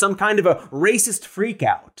to be some kind of a racist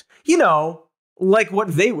freakout. You know, like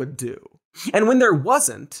what they would do. And when there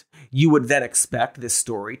wasn't, you would then expect this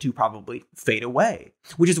story to probably fade away,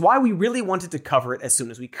 which is why we really wanted to cover it as soon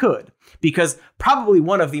as we could, because probably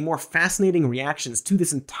one of the more fascinating reactions to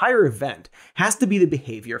this entire event has to be the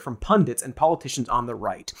behavior from pundits and politicians on the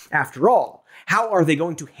right. After all, how are they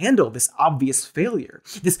going to handle this obvious failure,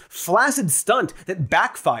 this flaccid stunt that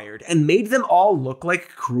backfired and made them all look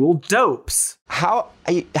like cruel dopes? How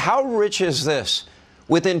rich is this?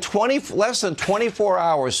 Within less than 24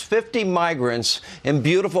 hours, 50 migrants in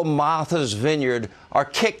beautiful Martha's Vineyard are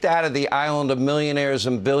kicked out of the island of millionaires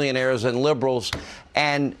and billionaires and liberals.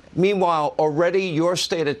 And meanwhile, already your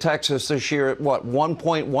state of Texas this year,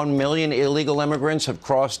 1.1 million illegal immigrants have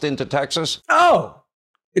crossed into Texas? Oh,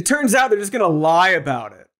 it turns out they're just going to lie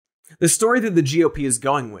about it. The story that the GOP is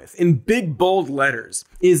going with, in big, bold letters,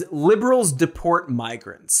 is liberals deport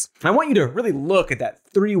migrants. And I want you to really look at that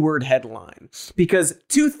 3-word headline, because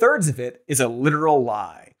 2/3 of it is a literal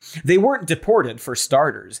lie. They weren't deported, for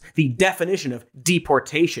starters. The definition of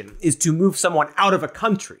deportation is to move someone out of a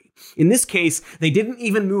country. In this case, they didn't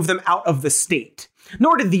even move them out of the state.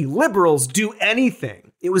 Nor did the liberals do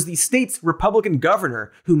anything. It was the state's Republican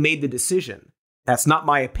governor who made the decision. That's not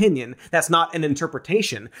my opinion. That's not an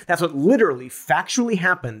interpretation. That's what literally factually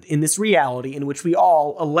happened in this reality in which we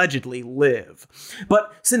all allegedly live.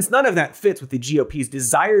 But since none of that fits with the GOP's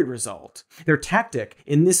desired result, their tactic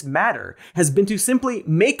in this matter has been to simply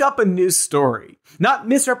make up a news story, not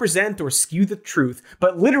misrepresent or skew the truth,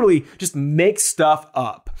 but literally just make stuff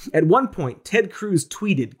up. At one point, Ted Cruz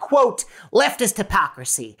tweeted, quote, "Leftist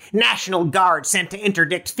hypocrisy. National Guard sent to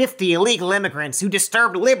interdict 50 illegal immigrants who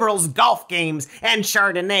disturbed liberals' golf games and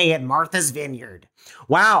Chardonnay at Martha's Vineyard."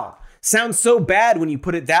 Wow. Sounds so bad when you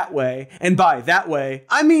put it that way. And by that way,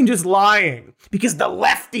 I mean just lying. Because the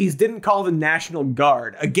lefties didn't call the National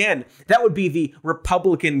Guard. Again, that would be the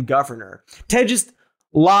Republican governor. Ted just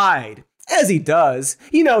lied. As he does.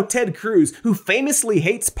 You know, Ted Cruz, who famously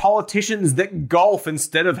hates politicians that golf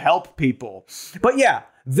instead of help people. But yeah,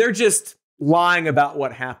 they're just lying about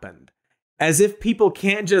what happened. As if people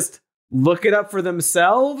can't just look it up for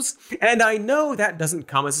themselves. And I know that doesn't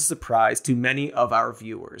come as a surprise to many of our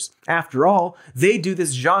viewers. After all, they do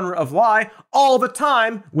this genre of lie all the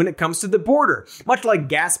time when it comes to the border. Much like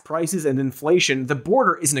gas prices and inflation, the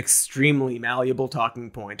border is an extremely malleable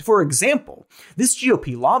talking point. For example, this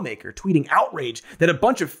GOP lawmaker tweeting outrage that a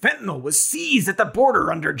bunch of fentanyl was seized at the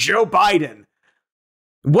border under Joe Biden.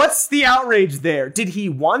 What's the outrage there? Did he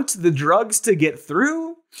want the drugs to get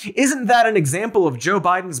through? Isn't that an example of Joe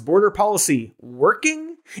Biden's border policy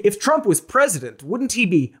working? If Trump was president, wouldn't he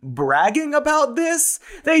be bragging about this?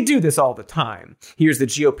 They do this all the time. Here's the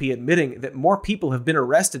GOP admitting that more people have been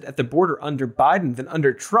arrested at the border under Biden than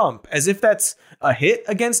under Trump, as if that's a hit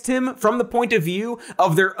against him from the point of view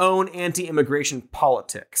of their own anti-immigration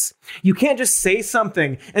politics. You can't just say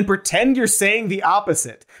something and pretend you're saying the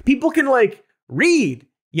opposite. People can, read,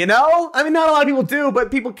 you know? I mean, not a lot of people do,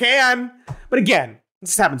 but people can. But again,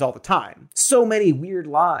 this happens all the time. So many weird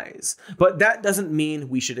lies. But that doesn't mean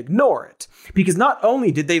we should ignore it. Because not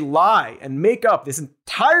only did they lie and make up this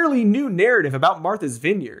entirely new narrative about Martha's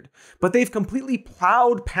Vineyard, but they've completely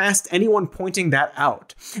plowed past anyone pointing that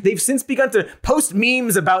out. They've since begun to post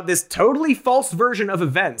memes about this totally false version of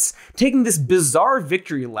events, taking this bizarre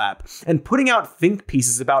victory lap and putting out think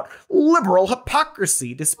pieces about liberal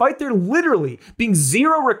hypocrisy, despite there literally being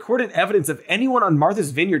zero recorded evidence of anyone on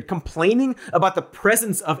Martha's Vineyard complaining about the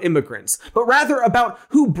presence of immigrants, but rather about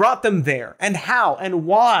who brought them there and how and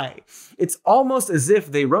why. It's almost as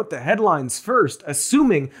if they wrote the headlines first,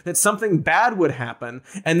 assuming that something bad would happen,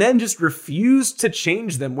 and then just refused to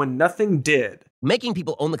change them when nothing did. Making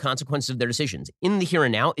people own the consequences of their decisions in the here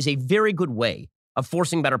and now is a very good way of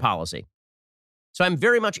forcing better policy. So I'm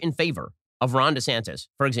very much in favor of Ron DeSantis,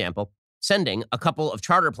 for example, sending a couple of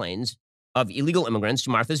charter planes of illegal immigrants to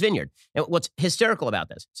Martha's Vineyard. And what's hysterical about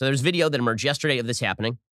this? So there's video that emerged yesterday of this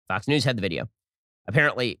happening. Fox News had the video.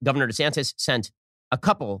 Apparently, Governor DeSantis sent a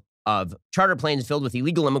couple of charter planes filled with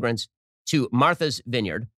illegal immigrants to Martha's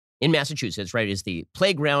Vineyard in Massachusetts, right? It is the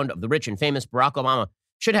playground of the rich and famous. Barack Obama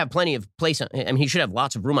should have plenty of place. I mean, he should have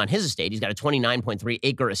lots of room on his estate. He's got a 29.3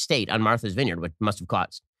 acre estate on Martha's Vineyard, which must have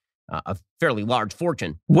cost a fairly large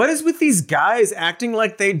fortune. What is with these guys acting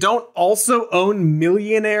like they don't also own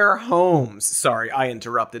millionaire homes? Sorry, I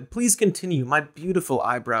interrupted. Please continue, my beautiful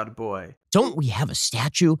eyebrowed boy. Don't we have a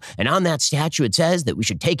statue? And on that statue, it says that we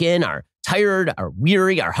should take in our tired, our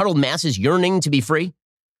weary, our huddled masses yearning to be free.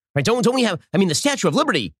 Right? Don't we have, the Statue of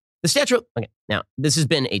Liberty, okay, now, this has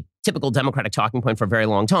been a typical Democratic talking point for a very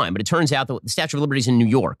long time, but it turns out that the Statue of Liberty is in New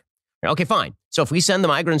York. Okay, fine. So if we send the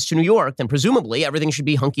migrants to New York, then presumably everything should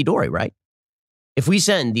be hunky-dory, right? If we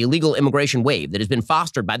send the illegal immigration wave that has been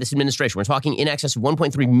fostered by this administration, we're talking in excess of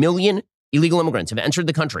 1.3 million illegal immigrants have entered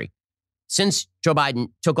the country since Joe Biden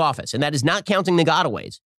took office. And that is not counting the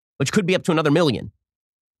gotaways, which could be up to another million.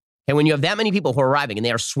 And when you have that many people who are arriving and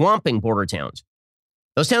they are swamping border towns,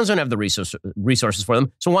 those towns don't have the resources for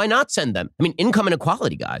them. So why not send them? Income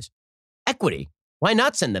inequality, guys. Equity. Why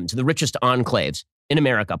not send them to the richest enclaves in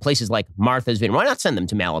America, places like Martha's Vineyard? Why not send them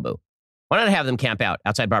to Malibu? Why not have them camp out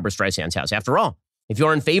outside Barbara Streisand's house? After all, if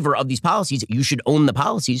you're in favor of these policies, you should own the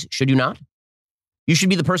policies, should you not? You should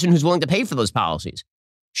be the person who's willing to pay for those policies,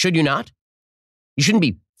 should you not? You shouldn't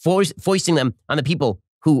be foisting them on the people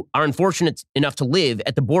who are unfortunate enough to live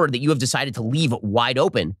at the border that you have decided to leave wide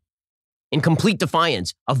open in complete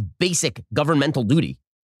defiance of basic governmental duty.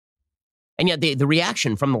 And yet the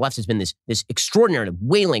reaction from the left has been this extraordinary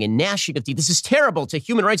wailing and gnashing of teeth. This is terrible. It's a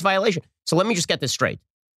human rights violation. So let me just get this straight.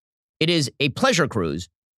 It is a pleasure cruise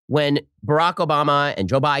when Barack Obama and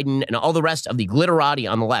Joe Biden and all the rest of the glitterati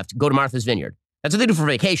on the left go to Martha's Vineyard. That's what they do for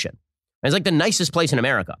vacation. And it's like the nicest place in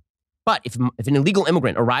America. But if an illegal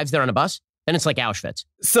immigrant arrives there on a bus, then it's like Auschwitz.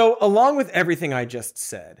 So, along with everything I just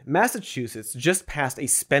said, Massachusetts just passed a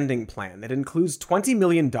spending plan that includes $20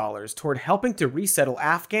 million toward helping to resettle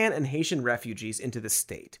Afghan and Haitian refugees into the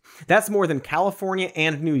state. That's more than California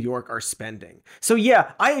and New York are spending. So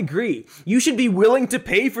yeah, I agree. You should be willing to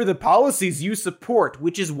pay for the policies you support,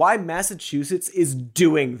 which is why Massachusetts is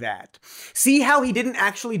doing that. See how he didn't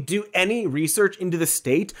actually do any research into the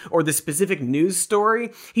state or the specific news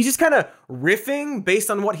story? He's just kind of riffing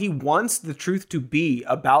based on what he wants the truth to be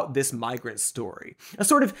about this migrant story. A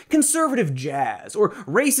sort of conservative jazz or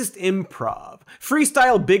racist improv,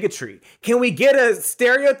 freestyle bigotry. Can we get a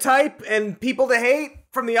stereotype and people to hate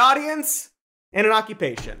from the audience? And an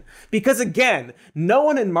occupation. Because again, no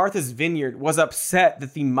one in Martha's Vineyard was upset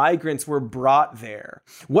that the migrants were brought there.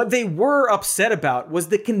 What they were upset about was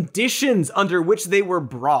the conditions under which they were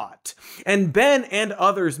brought. And Ben and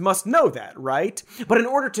others must know that, right? But in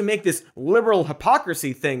order to make this liberal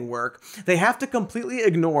hypocrisy thing work, they have to completely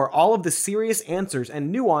ignore all of the serious answers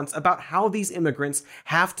and nuance about how these immigrants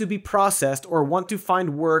have to be processed or want to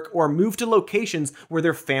find work or move to locations where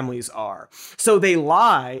their families are. So they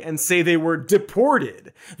lie and say they were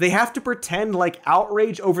deported. They have to pretend like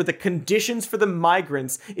outrage over the conditions for the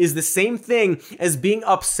migrants is the same thing as being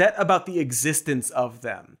upset about the existence of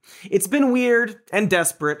them. It's been weird and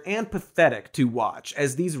desperate and pathetic to watch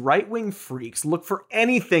as these right-wing freaks look for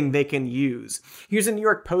anything they can use. Here's a New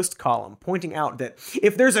York Post column pointing out that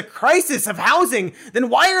if there's a crisis of housing, then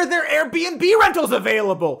why are there Airbnb rentals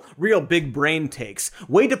available? Real big brain takes.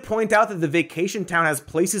 Way to point out that the vacation town has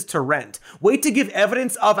places to rent. Way to give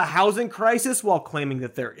evidence of a housing crisis while claiming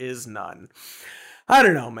that there is none. I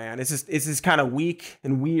don't know, man. It's just kind of weak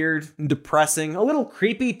and weird and depressing. A little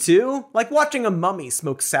creepy too, like watching a mummy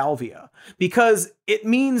smoke salvia. Because it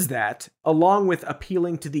means that, along with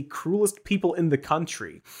appealing to the cruelest people in the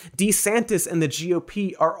country, DeSantis and the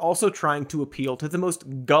GOP are also trying to appeal to the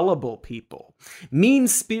most gullible people.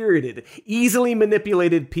 Mean-spirited, easily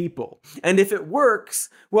manipulated people. And if it works,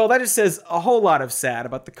 well, that just says a whole lot of sad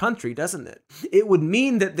about the country, doesn't it? It would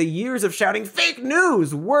mean that the years of shouting fake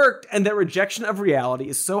news worked and that rejection of reality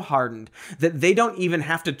is so hardened that they don't even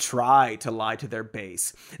have to try to lie to their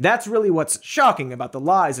base. That's really what's shocking about the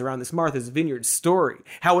lies around this Martha's Vineyard story.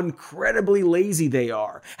 How incredibly lazy they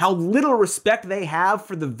are. How little respect they have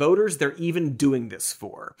for the voters they're even doing this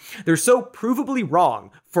for. They're so provably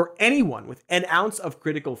wrong for anyone with an ounce of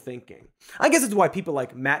critical thinking. I guess it's why people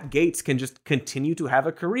like Matt Gaetz can just continue to have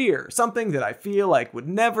a career, something that I feel like would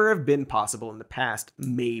never have been possible in the past,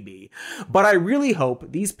 maybe. But I really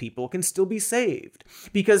hope these people can still be saved.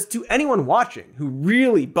 Because to anyone watching who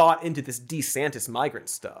really bought into this DeSantis migrant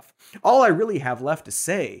stuff, all I really have left to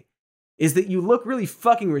say is that you look really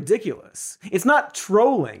fucking ridiculous. It's not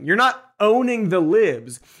trolling. You're not owning the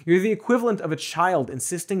libs. You're the equivalent of a child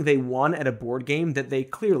insisting they won at a board game that they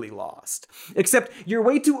clearly lost. Except you're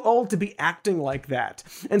way too old to be acting like that.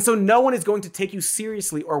 And so no one is going to take you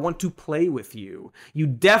seriously or want to play with you. You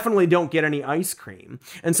definitely don't get any ice cream.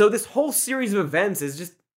 And so this whole series of events is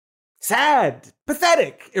just sad,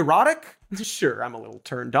 pathetic, erotic. Sure, I'm a little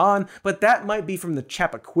turned on, but that might be from the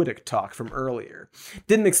Chappaquiddick talk from earlier.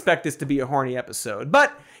 Didn't expect this to be a horny episode,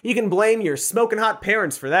 but you can blame your smoking hot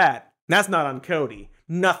parents for that. That's not on Cody.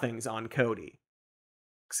 Nothing's on Cody.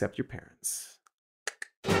 Except your parents.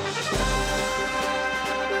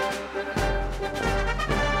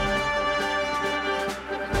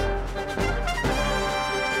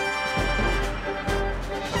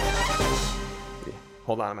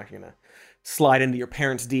 Hold on, I'm actually gonna slide into your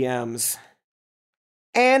parents' DMs.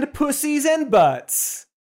 And pussies and butts.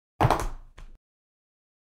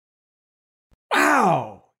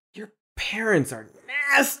 Wow, your parents are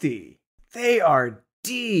nasty. They are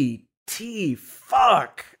DT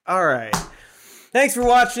fuck. All right. Thanks for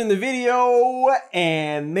watching the video,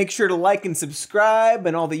 and make sure to like and subscribe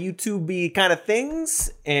and all the YouTube-y kind of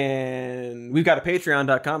things. And we've got a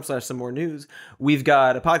patreon.com/somemore-news. We've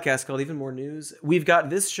got a podcast called Even More News. We've got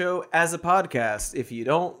this show as a podcast if you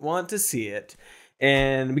don't want to see it.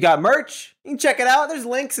 And we got merch. You can check it out. There's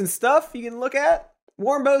links and stuff you can look at.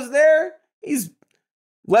 Warmbo's there. He's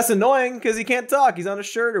less annoying because he can't talk. He's on a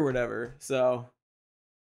shirt or whatever. So,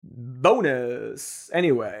 bonus.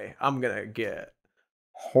 Anyway, I'm gonna get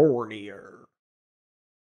hornier.